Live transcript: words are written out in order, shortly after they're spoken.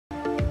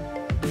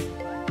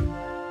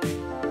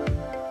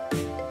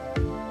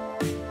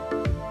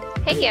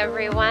Hey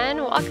everyone,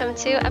 welcome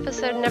to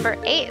episode number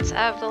 8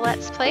 of the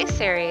Let's Play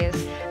series.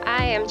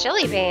 I am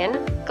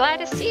Jillybean. Glad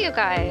to see you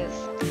guys.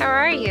 How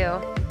are you?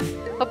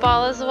 Hope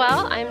all is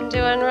well. I'm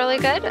doing really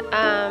good.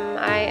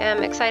 I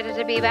am excited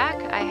to be back.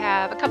 I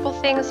have a couple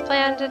things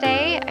planned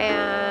today,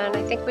 and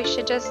I think we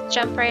should just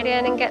jump right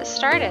in and get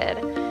started.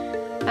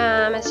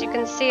 As you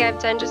can see, I've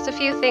done just a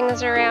few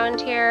things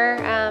around here.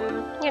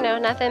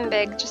 Nothing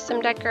big, just some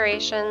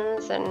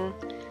decorations and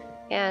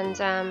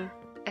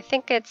I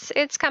think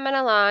it's coming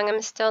along.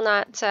 I'm still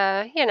not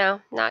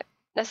not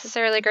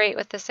necessarily great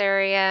with this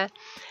area.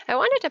 I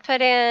wanted to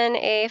put in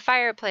a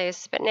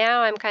fireplace, but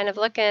now I'm kind of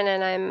looking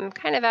and I'm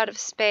kind of out of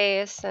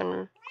space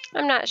and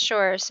I'm not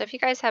sure. So if you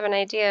guys have an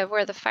idea of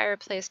where the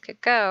fireplace could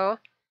go,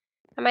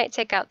 I might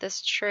take out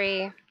this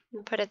tree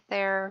and put it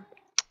there.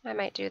 I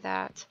might do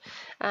that.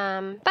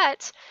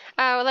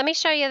 Let me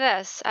show you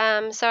this.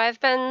 So I've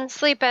been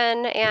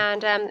sleeping,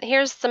 and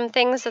here's some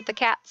things that the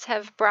cats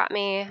have brought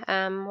me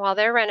while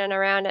they're running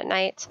around at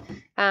night.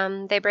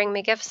 They bring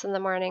me gifts in the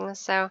morning,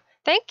 so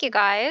thank you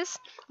guys.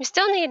 We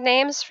still need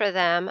names for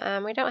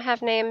them. We don't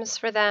have names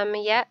for them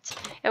yet,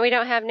 and we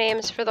don't have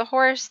names for the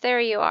horse.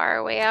 There you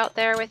are, way out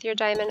there with your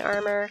diamond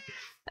armor.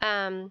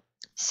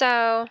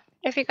 So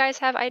if you guys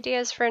have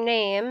ideas for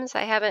names,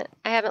 I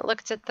haven't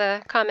looked at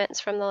the comments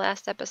from the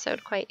last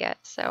episode quite yet,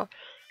 so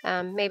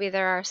maybe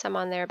there are some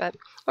on there, but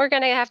we're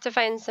gonna have to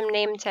find some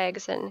name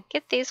tags and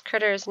get these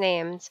critters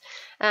named.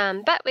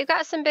 But we've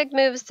got some big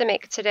moves to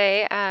make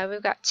today.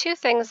 We've got 2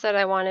 things that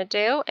I want to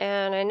do,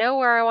 and I know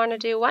where I want to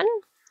do one,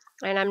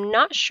 and I'm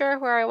not sure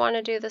where I want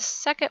to do the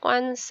second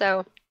one,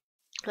 so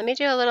let me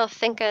do a little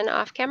thinking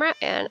off camera,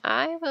 and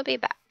I will be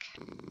back.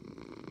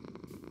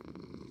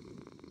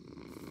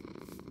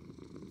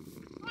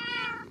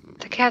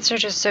 The cats are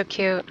just so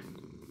cute.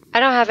 I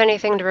don't have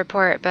anything to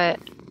report, but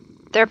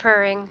they're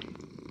purring.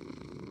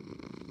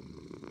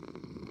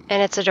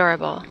 And it's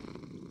adorable.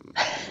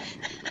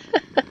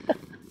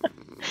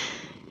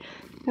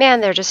 Man,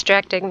 they're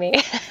distracting me.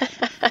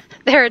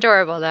 They're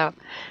adorable, though.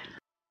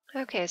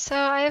 Okay, so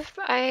I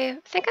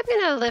think I'm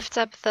going to lift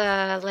up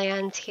the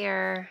land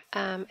here.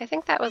 I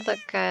think that would look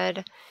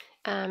good.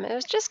 It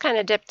was just kind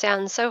of dipped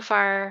down so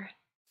far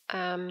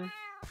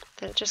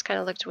that it just kind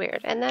of looked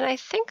weird. And then I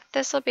think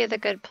this will be the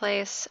good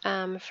place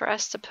for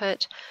us to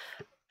put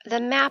the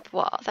map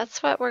wall.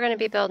 That's what we're going to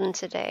be building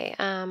today.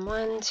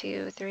 1,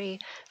 2, 3,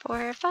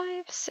 4,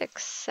 5,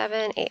 6,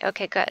 7, 8.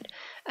 Okay, good.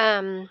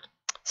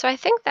 So I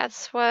think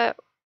that's what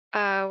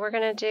we're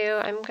going to do.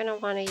 I'm going to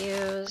want to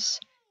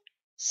use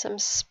some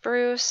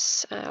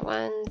spruce.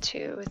 1,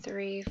 2,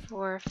 3,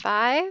 4,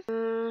 5.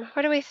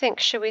 What do we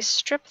think? Should we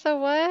strip the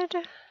wood?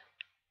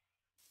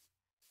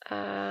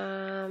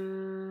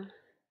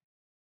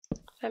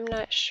 I'm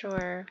not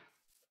sure.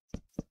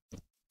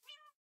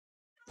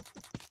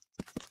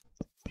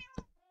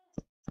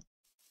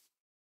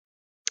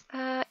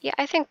 Yeah,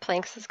 I think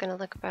planks is going to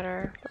look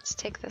better. Let's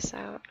take this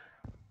out.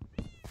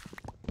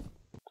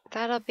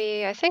 That'll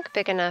be, I think,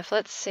 big enough.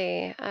 Let's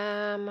see.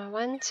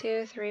 1,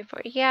 2, 3,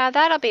 4. Yeah,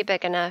 that'll be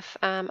big enough.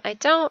 I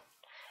don't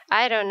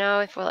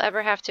know if we'll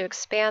ever have to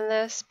expand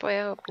this.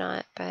 Boy, I hope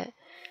not. But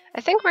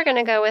I think we're going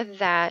to go with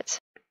that.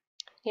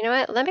 You know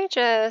what? Let me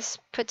just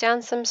put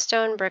down some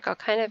stone brick. I'll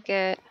kind of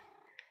get...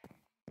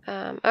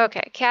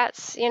 okay,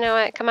 cats, you know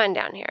what? Come on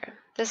down here.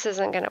 This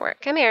isn't going to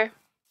work. Come here.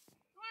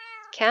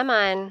 Come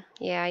on.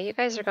 Yeah, you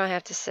guys are going to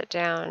have to sit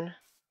down.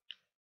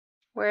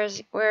 Where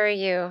are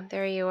you?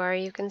 There you are.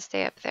 You can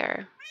stay up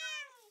there.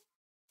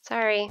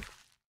 Sorry.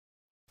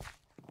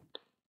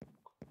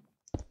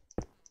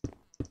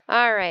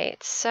 All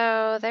right,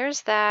 so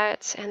there's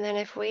that. And then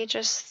if we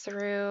just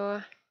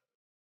threw,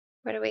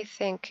 what do we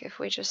think? If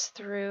we just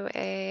threw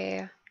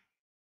maybe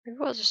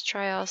we'll just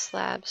try all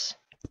slabs.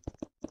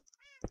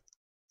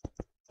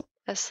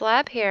 A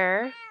slab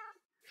here,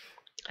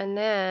 and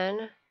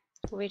then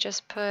we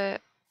just put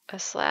a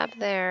slab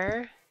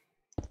there.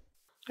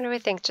 What do we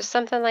think? Just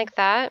something like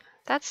that?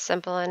 That's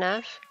simple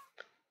enough.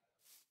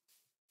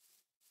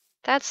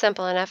 That's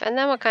simple enough. And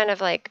then we'll kind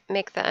of like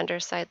make the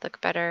underside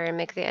look better and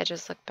make the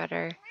edges look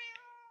better.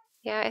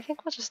 Yeah, I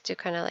think we'll just do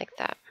kind of like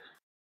that.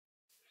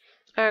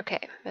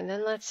 Okay, and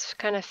then let's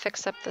kind of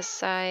fix up the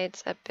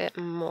sides a bit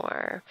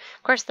more.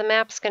 Of course, the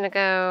map's going to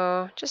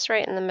go just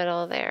right in the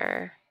middle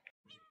there.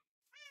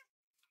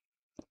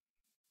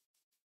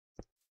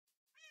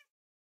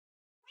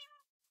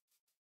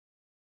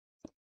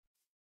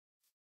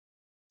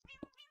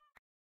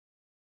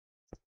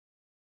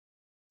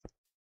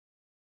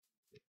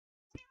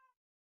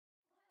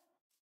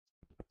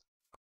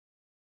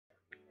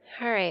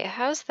 All right,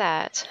 how's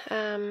that?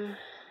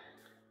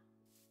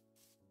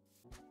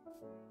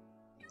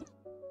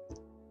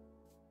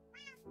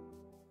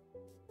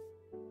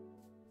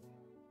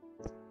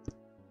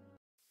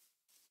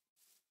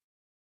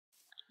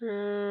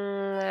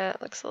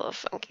 That looks a little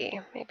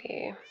funky.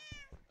 Maybe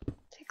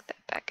take that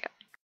back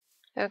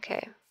out.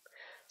 Okay,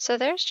 so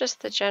there's just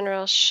the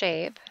general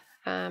shape,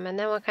 and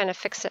then we'll kind of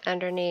fix it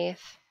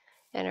underneath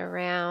and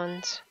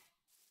around.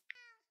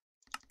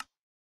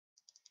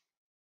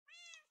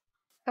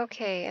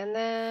 Okay, and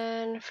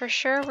then for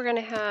sure we're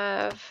gonna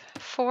have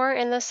 4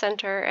 in the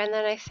center, and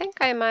then I think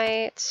I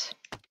might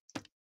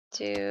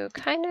do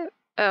kind of,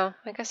 oh,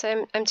 I guess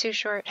I'm too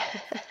short.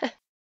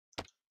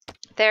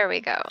 There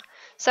we go.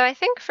 So I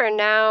think for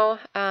now,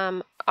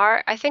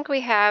 I think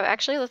we have,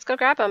 actually let's go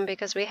grab them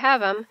because we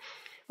have them.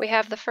 We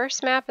have the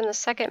first map and the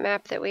second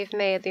map that we've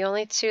made, the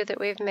only 2 that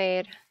we've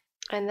made.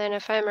 And then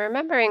if I'm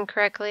remembering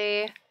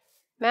correctly,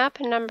 map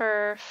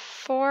number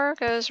 4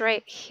 goes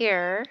right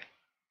here.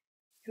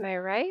 Am I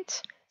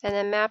right? And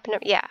then map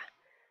number, yeah.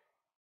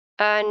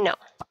 No.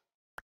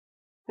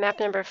 Map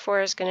number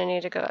 4 is going to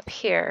need to go up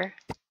here.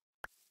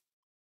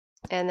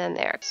 And then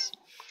there.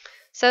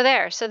 So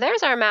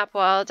there's our map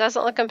wall. It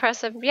doesn't look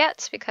impressive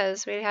yet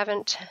because we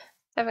haven't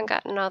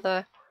gotten all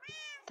the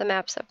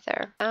maps up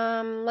there.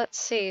 Let's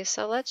see.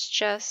 So let's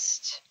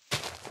just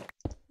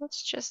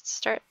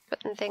start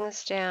putting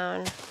things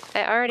down.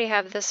 I already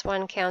have this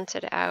one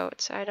counted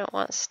out. I don't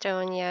want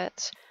stone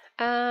yet.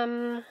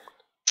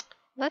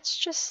 Let's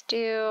just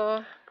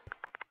do,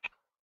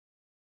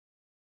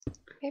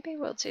 maybe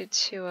we'll do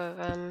 2 of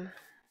them.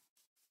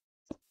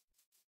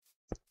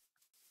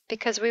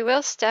 Because we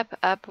will step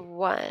up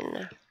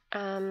 1.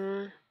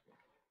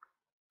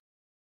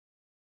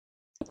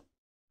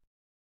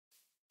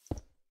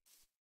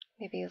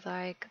 Maybe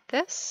like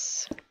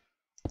this.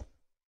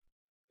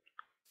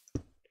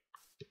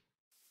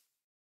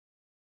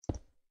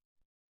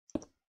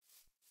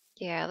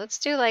 Yeah, let's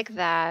do like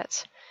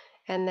that.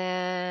 And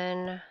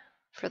then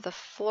for the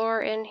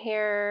floor in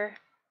here,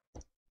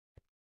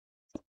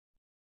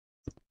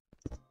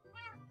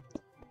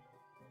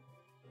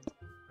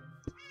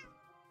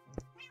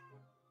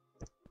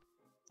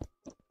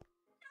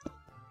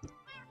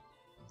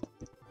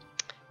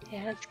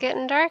 yeah, it's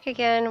getting dark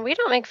again. We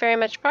don't make very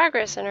much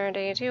progress in our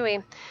day, do we?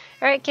 All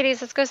right,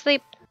 kitties, let's go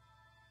sleep.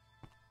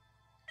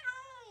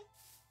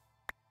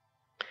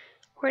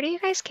 Where do you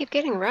guys keep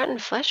getting rotten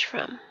flesh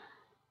from?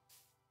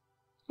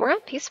 We're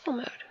on peaceful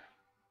mode.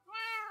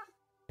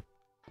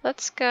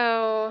 Let's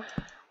go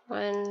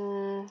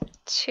 1,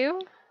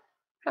 2.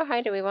 How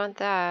high do we want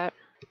that?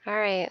 All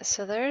right,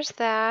 so there's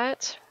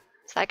that.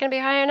 Is that gonna be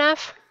high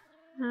enough?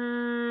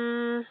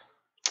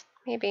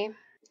 Maybe.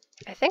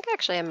 I think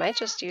actually I might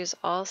just use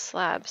all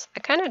slabs.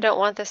 I kind of don't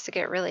want this to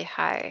get really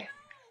high.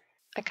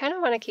 I kind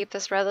of want to keep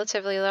this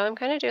relatively low. I'm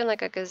kind of doing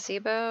like a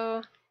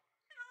gazebo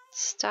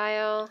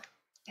style.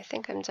 I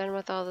think I'm done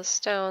with all the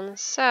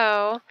stones.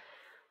 So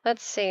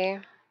let's see.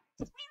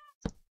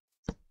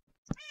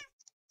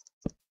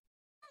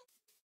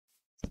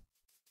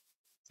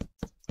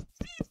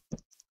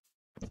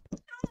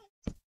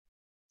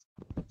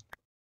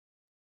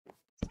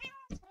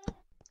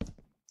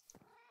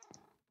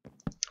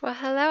 Well,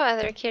 hello,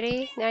 other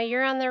kitty. Now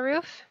you're on the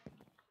roof?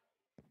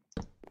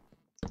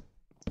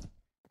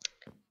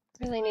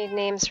 Really need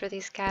names for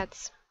these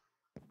cats.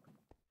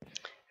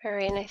 All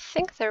right, and I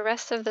think the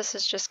rest of this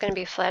is just going to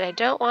be flat. I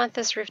don't want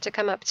this roof to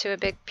come up to a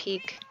big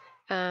peak.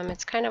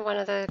 It's kind of one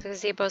of the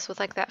gazebos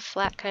with like that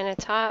flat kind of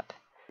top.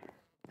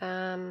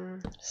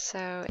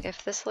 So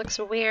if this looks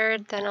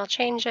weird, then I'll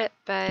change it,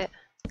 but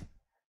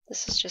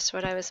this is just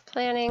what I was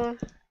planning.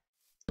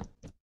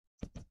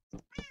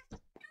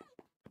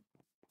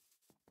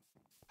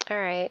 All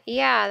right,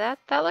 yeah,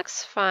 that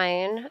looks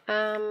fine.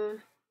 Yeah,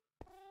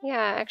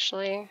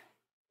 actually,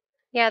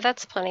 yeah,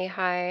 that's plenty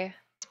high.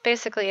 That's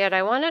basically it.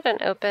 I wanted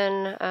an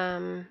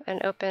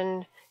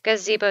open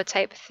gazebo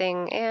type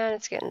thing, and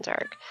it's getting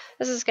dark.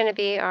 This is going to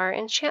be our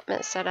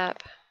enchantment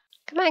setup.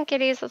 Come on,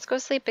 kitties, let's go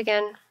sleep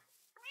again.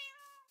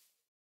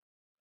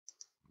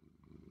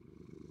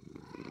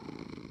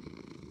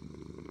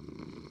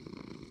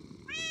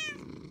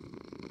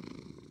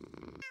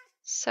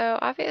 So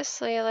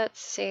obviously, let's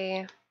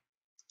see.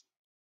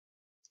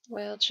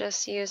 We'll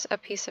just use a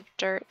piece of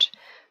dirt.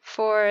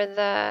 For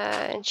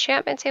the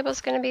enchantment table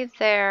is going to be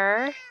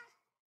there.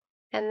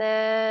 And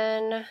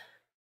then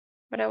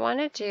what I want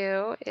to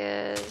do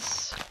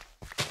is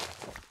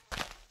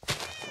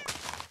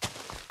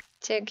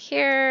dig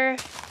here.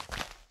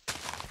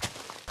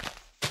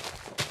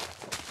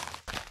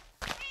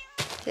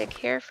 Dig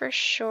here for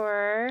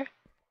sure.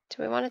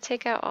 Do we want to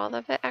take out all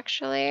of it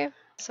actually?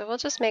 So we'll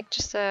just make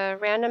just a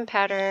random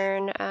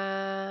pattern,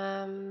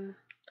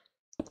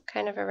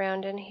 kind of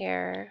around in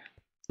here.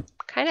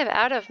 Kind of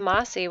out of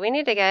mossy. We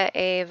need to get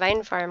a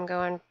vine farm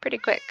going pretty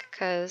quick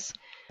because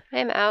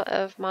I'm out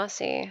of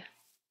mossy.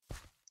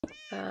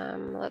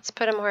 Let's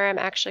put them where I'm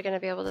actually going to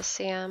be able to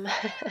see them.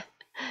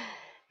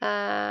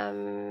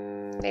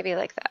 Maybe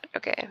like that.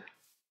 Okay.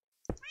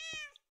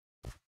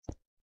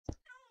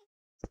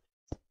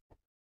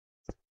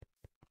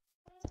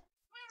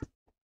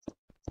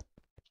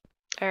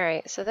 All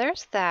right, so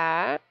there's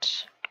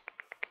that.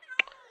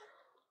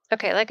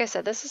 Okay, like I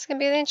said, this is going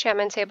to be the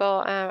enchantment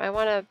table. I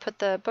want to put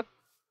the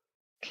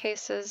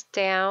bookcases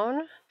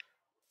down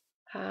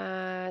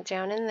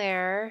in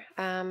there,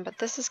 but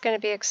this is going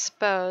to be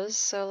exposed,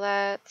 so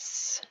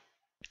let's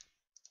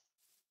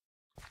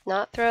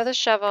not throw the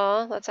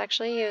shovel. Let's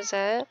actually use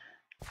it.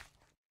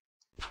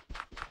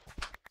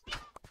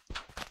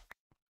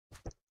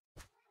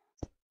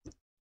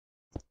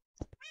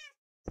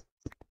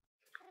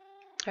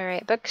 All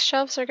right,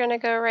 bookshelves are gonna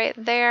go right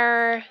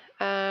there.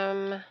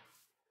 I'm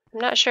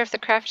not sure if the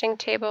crafting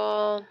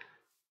table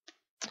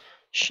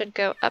should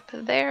go up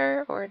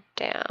there or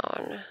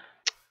down.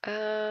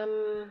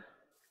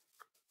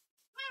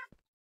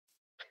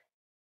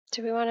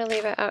 Do we want to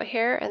leave it out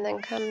here and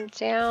then come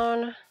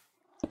down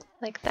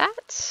like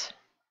that?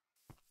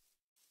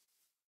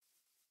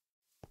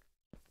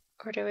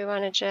 Or do we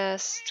want to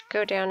just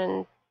go down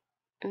and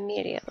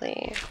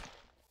immediately?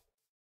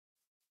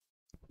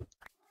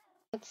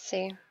 Let's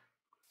see.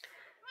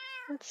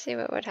 Let's see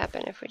what would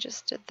happen if we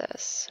just did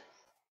this.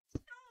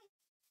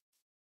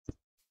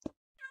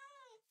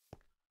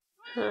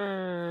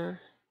 I'm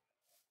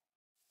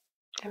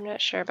not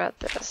sure about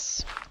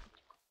this.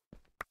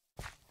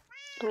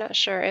 I'm not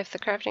sure if the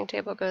crafting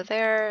table go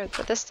there,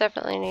 but this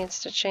definitely needs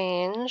to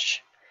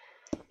change.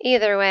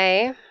 Either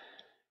way.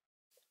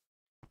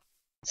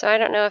 So I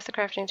don't know if the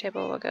crafting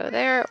table will go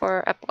there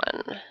or up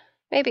one.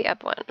 Maybe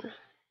up one.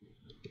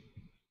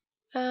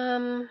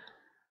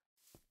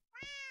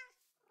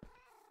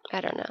 I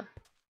don't know.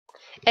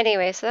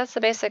 Anyway, so that's the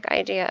basic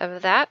idea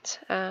of that.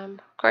 Of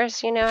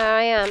course, you know how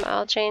I am.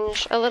 I'll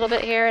change a little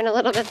bit here and a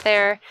little bit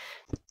there.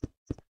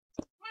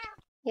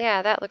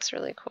 Yeah, that looks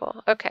really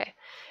cool. Okay.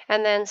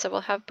 And then, so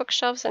we'll have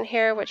bookshelves in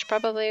here, which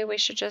probably we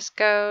should just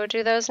go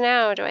do those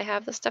now. Do I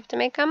have the stuff to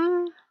make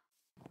them?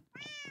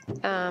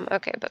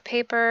 Okay, but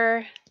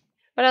paper.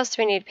 What else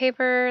do we need?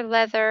 Paper,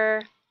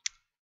 leather,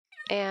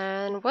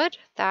 and wood.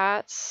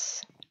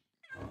 That's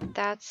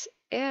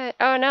it.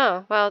 Oh,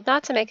 no. Well,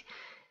 not to make...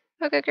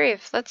 Oh, good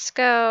grief. Let's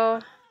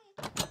go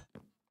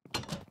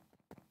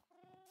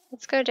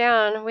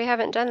down. We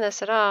haven't done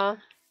this at all.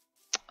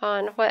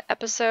 On what,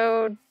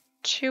 episode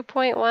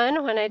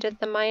 2.1 when I did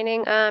the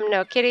mining?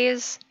 No,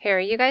 kitties. Here,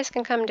 you guys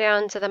can come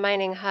down to the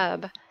mining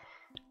hub,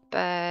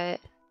 but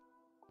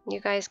you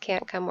guys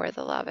can't come where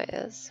the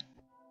lava is.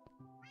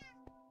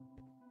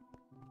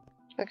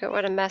 Look at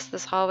what a mess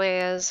this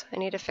hallway is. I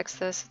need to fix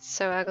this. It's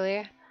so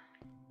ugly.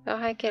 Oh,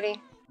 hi,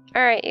 kitty.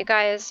 All right, you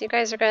guys. You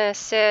guys are gonna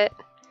sit.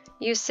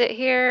 You sit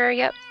here.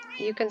 Yep,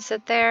 you can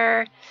sit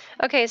there.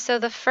 Okay, so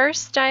the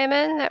first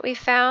diamond that we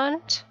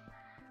found.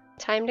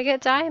 Time to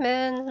get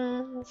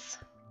diamonds.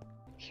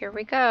 Here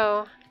we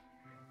go.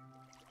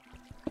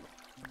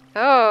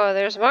 Oh,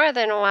 there's more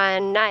than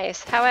one.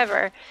 Nice.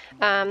 However,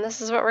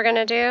 this is what we're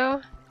gonna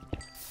do.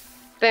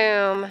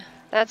 Boom.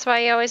 That's why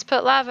you always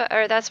put lava,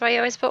 or that's why you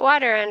always put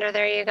water under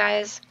there, you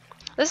guys.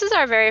 This is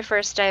our very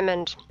first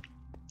diamond.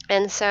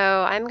 And so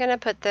I'm gonna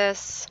put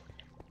this,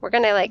 we're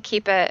gonna like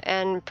keep it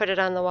and put it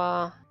on the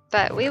wall.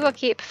 But we will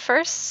keep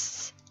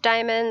first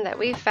diamond that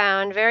we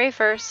found, very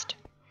first,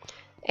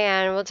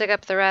 and we'll dig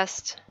up the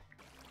rest.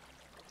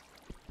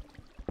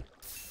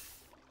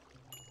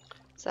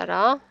 Is that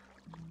all?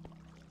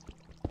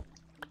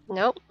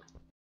 Nope.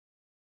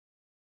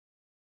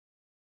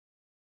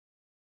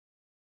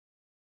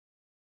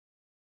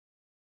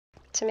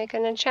 To make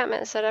an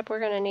enchantment setup, we're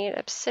going to need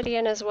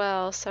obsidian as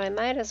well, so I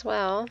might as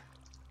well.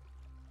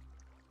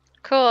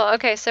 Cool.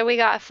 Okay, so we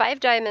got 5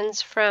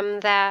 diamonds from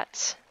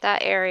that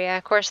area.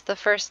 Of course, the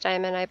first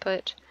diamond I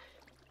put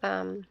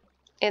in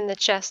the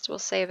chest. We'll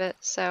save it.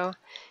 So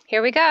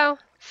here we go.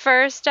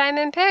 First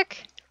diamond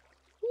pick.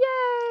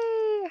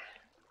 Yay!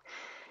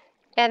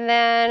 And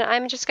then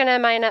I'm just going to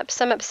mine up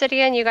some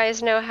obsidian. You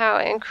guys know how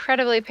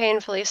incredibly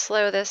painfully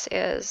slow this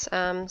is,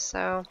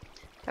 so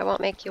I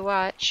won't make you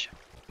watch.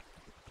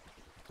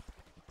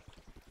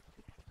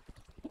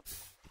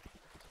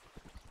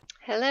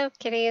 Hello,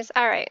 kitties.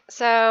 All right,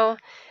 so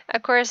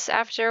of course,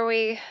 after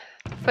we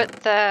put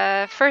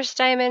the first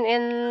diamond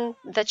in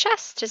the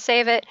chest to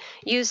save it,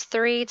 use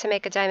 3 to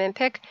make a diamond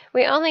pick.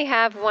 We only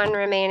have 1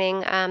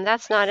 remaining.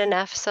 That's not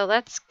enough, so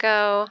let's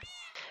go.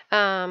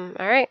 All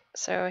right,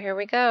 so here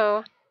we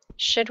go.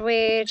 Should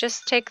we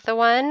just take the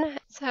 1?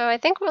 So I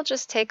think we'll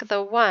just take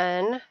the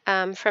 1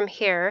 from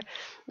here,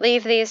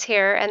 leave these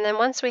here, and then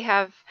once we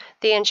have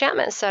the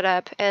enchantment set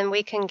up and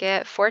we can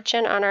get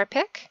fortune on our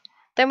pick,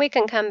 then we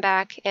can come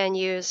back and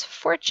use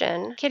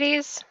fortune.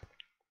 Kitties,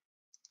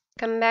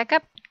 come back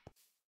up.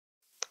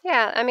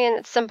 Yeah, I mean,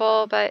 it's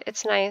simple, but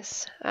it's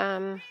nice.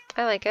 I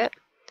like it.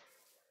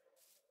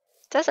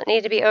 Doesn't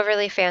need to be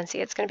overly fancy.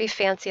 It's going to be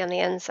fancy on the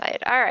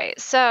inside. All right,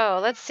 so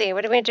let's see.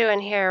 What are we doing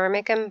here? We're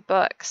making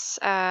books.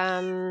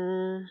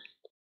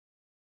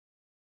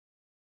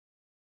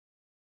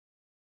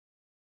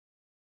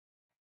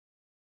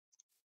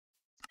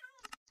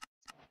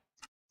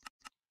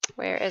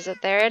 Where is it?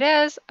 There it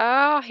is.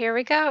 Oh, here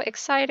we go.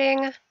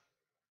 Exciting.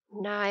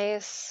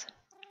 Nice.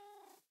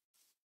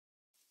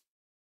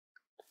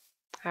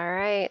 All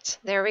right,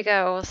 there we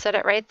go. We'll set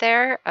it right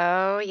there.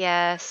 Oh,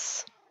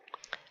 yes.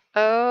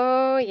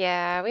 Oh,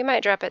 yeah. We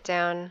might drop it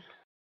down.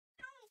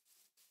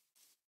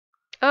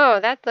 Oh,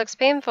 that looks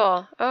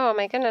painful. Oh,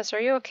 my goodness.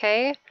 Are you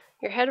okay?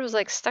 Your head was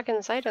like stuck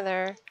inside of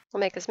there.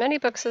 We'll make as many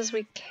books as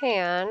we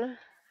can.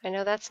 I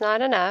know that's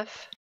not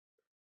enough.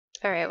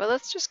 All right, well,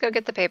 let's just go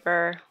get the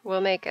paper.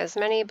 We'll make as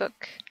many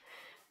book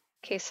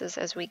cases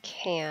as we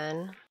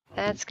can.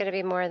 That's going to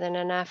be more than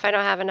enough. I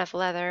don't have enough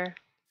leather.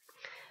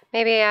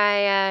 Maybe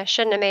I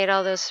shouldn't have made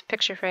all those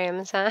picture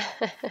frames, huh?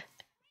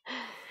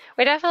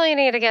 We definitely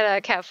need to get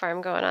a cat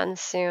farm going on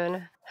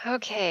soon.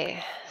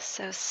 Okay,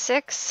 so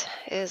 6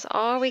 is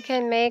all we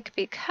can make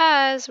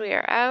because we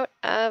are out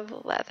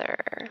of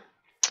leather.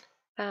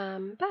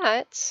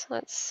 But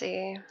let's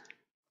see.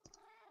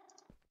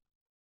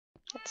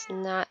 It's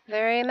not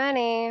very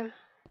many.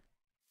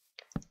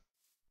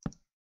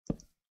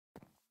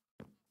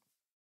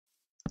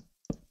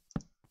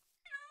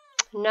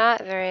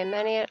 Not very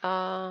many at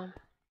all.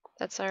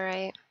 That's all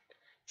right.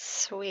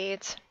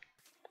 Sweet.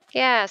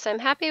 Yeah, so I'm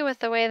happy with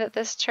the way that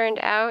this turned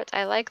out.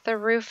 I like the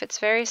roof. It's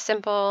very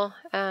simple,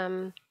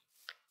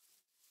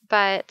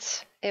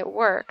 but it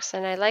works.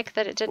 And I like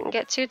that it didn't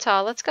get too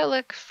tall. Let's go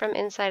look from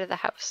inside of the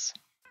house.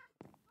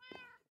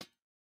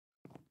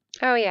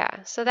 Oh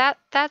yeah, so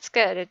that's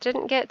good. It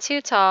didn't get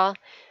too tall.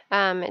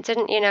 It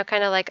didn't,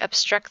 kind of like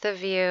obstruct the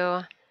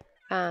view.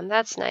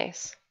 That's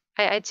nice.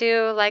 I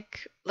do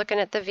like looking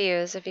at the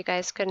views, if you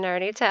guys couldn't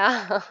already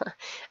tell.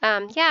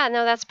 Yeah,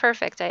 no, that's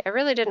perfect. I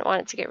really didn't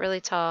want it to get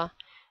really tall.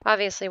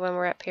 Obviously, when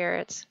we're up here,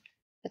 it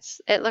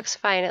looks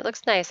fine. It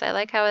looks nice. I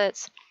like how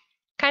it's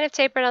kind of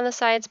tapered on the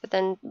sides, but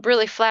then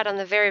really flat on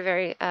the very,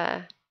 very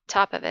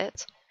top of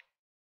it.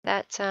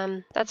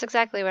 That's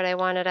exactly what I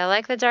wanted. I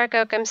like the dark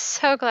oak. I'm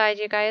so glad,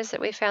 you guys,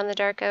 that we found the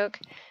dark oak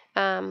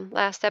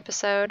last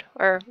episode,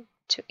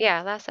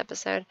 last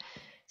episode.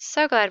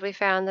 So glad we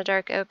found the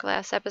dark oak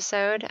last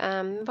episode.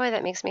 Boy,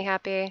 that makes me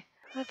happy.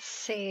 Let's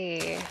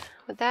see.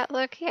 Would that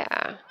look?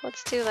 Yeah.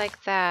 Let's do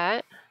like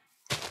that.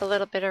 A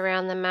little bit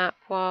around the map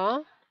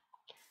wall.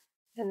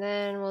 And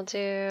then we'll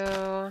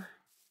do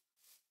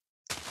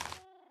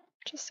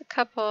just a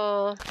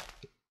couple.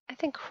 I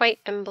think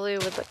white and blue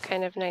would look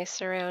kind of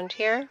nice around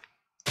here.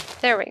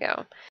 There we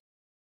go.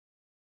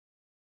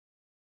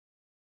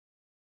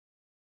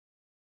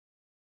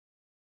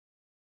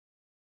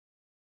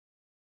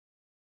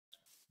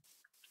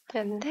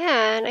 And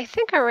then I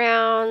think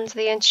around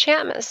the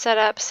enchantment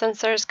setup,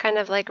 since there's kind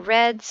of like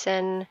reds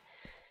and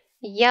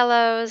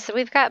yellows,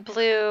 we've got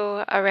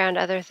blue around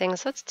other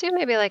things. Let's do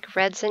maybe like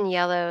reds and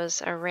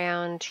yellows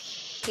around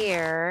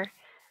here.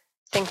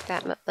 I think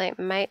that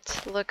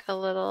might look a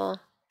little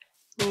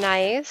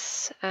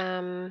nice.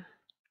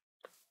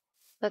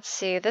 Let's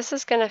see, this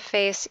is going to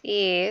face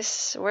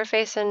east. We're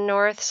facing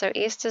north, so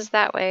east is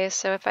that way.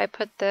 So if I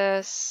put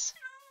this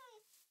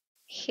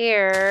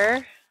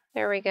here,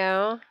 there we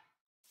go.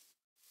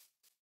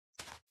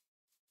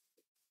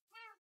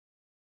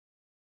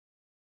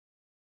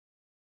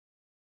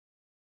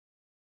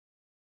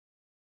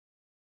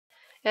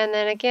 And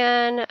then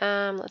again,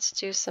 let's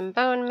do some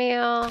bone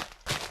meal,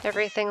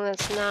 everything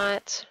that's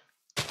not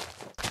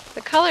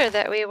the color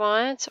that we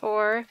want,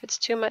 or if it's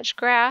too much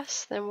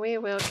grass, then we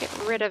will get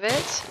rid of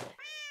it.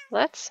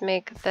 Let's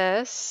make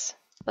this.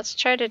 Let's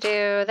try to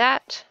do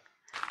that,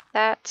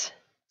 that,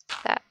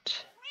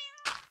 that.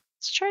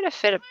 Let's try to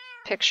fit a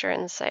picture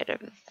inside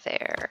of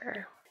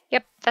there.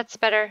 Yep, that's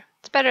better.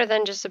 It's better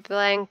than just a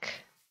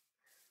blank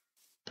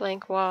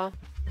wall.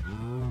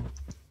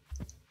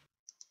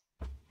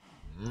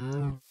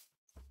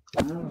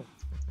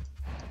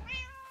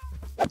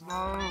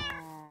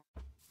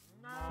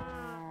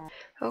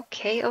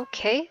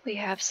 Okay, we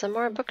have some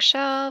more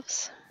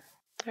bookshelves.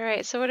 All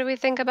right, so what do we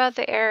think about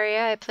the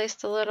area? I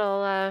placed a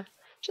little,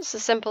 just a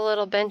simple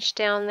little bench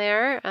down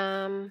there.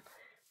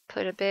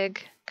 Put a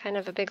big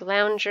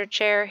lounger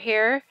chair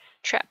here.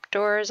 Trap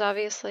doors,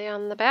 obviously,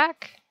 on the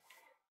back.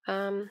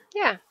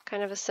 Yeah,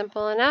 kind of a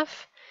simple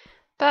enough.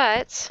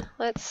 But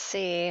let's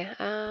see.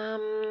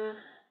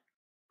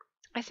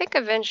 I think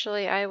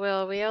eventually I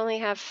will. We only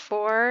have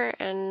 4,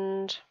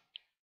 and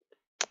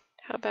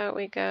how about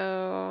we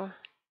go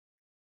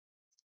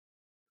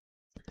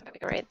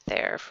right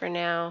there for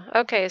now.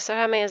 Okay, so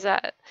how many is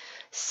that?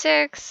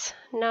 6,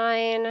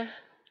 9.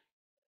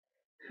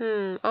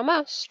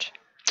 Almost.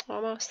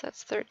 Almost,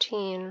 that's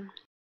 13.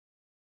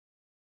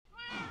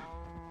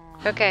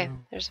 Okay,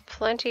 there's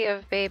plenty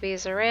of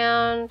babies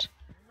around.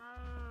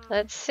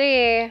 Let's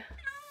see.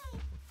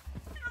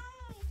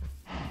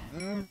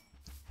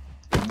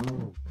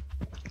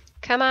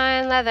 Come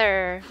on,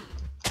 leather.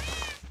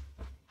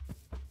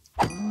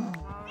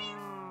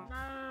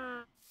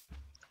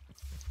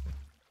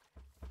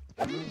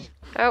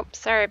 Oh,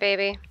 sorry,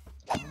 baby.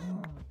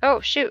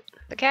 Oh, shoot.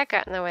 The cat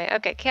got in the way.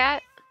 Okay,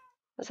 cat.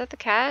 Was that the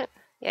cat?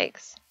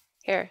 Yikes.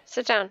 Here,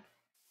 sit down.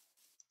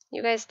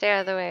 You guys stay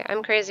out of the way.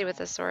 I'm crazy with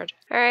this sword.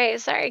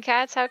 Alright, sorry,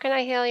 cats. How can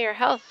I heal your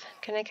health?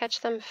 Can I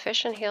catch them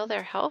fish and heal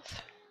their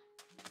health?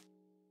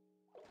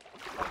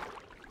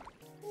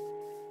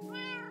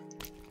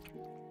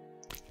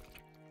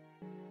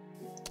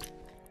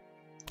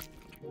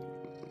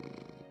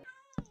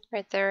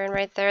 Right there and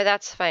right there.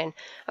 That's fine.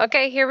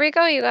 Okay, here we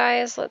go, you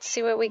guys. Let's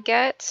see what we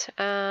get.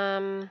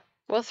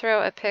 We'll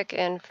throw a pick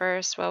in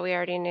first. Well, we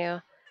already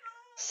knew.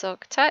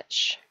 Silk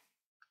Touch,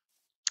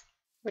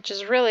 which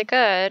is really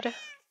good.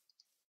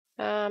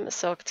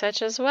 Silk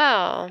Touch as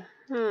well.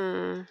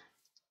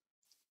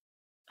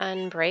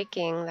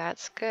 Unbreaking,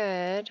 that's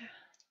good.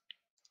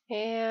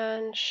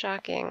 And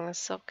Shocking,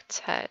 Silk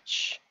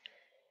Touch.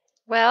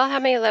 Well, how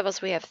many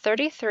levels? We have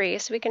 33,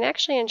 so we can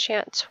actually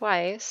enchant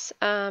twice.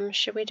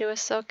 Should we do a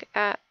silk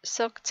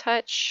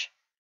touch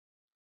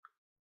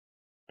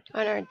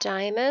on our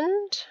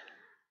diamond?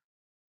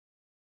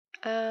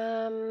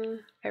 I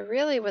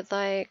really would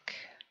like...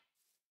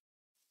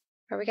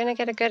 Are we gonna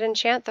get a good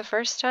enchant the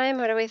first time?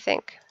 What do we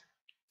think?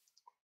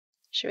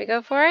 Should we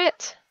go for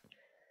it?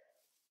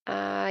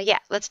 Yeah,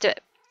 let's do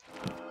it.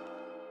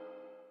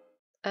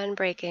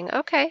 Unbreaking.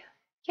 Okay.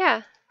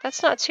 Yeah,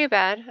 that's not too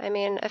bad. I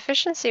mean,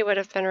 efficiency would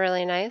have been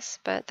really nice,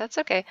 but that's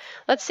okay.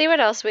 Let's see what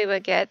else we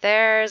would get.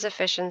 There's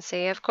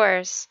efficiency, of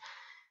course.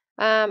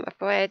 Boy,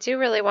 I do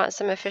really want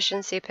some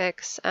efficiency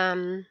picks.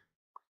 Let's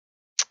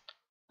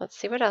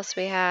see what else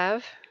we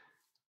have.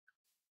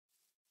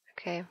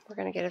 Okay, we're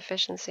gonna get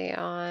efficiency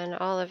on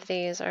all of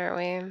these, aren't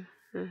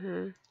we?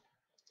 Mm-hmm.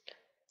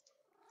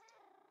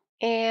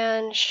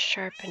 And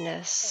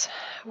sharpness.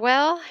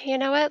 Well, you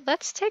know what?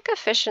 Let's take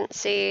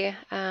efficiency.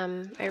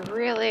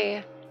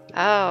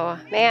 Oh,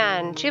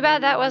 man. Too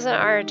bad that wasn't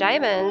our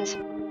diamond.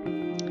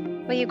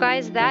 Well, you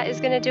guys, that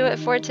is going to do it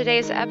for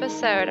today's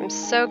episode. I'm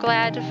so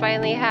glad to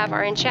finally have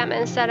our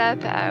enchantment set up.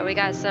 We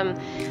got some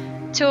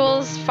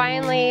tools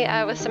finally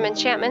with some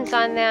enchantments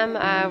on them.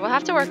 We'll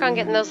have to work on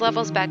getting those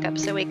levels back up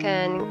so we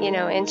can,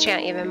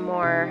 enchant even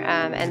more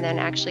and then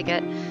actually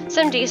get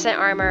some decent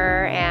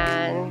armor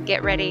and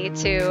get ready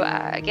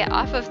to get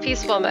off of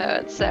peaceful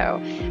mode.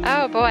 So,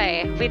 oh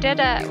boy, we did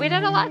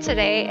a lot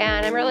today,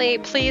 and I'm really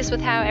pleased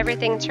with how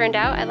everything turned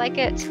out. I like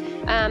it,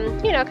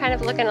 kind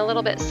of looking a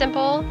little bit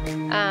simple,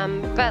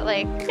 but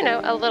like,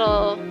 a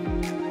little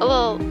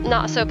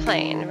not so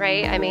plain,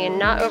 right? I mean,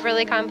 not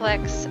overly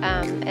complex,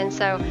 and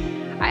so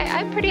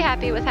I'm pretty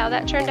happy with how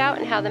that turned out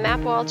and how the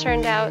map wall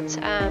turned out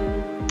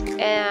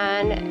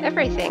and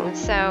everything.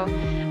 So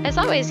as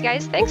always,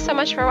 guys, thanks so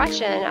much for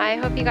watching. I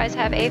hope you guys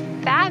have a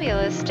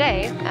fabulous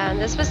day.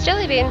 This was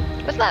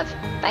Jillybean with love.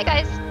 Bye,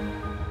 guys.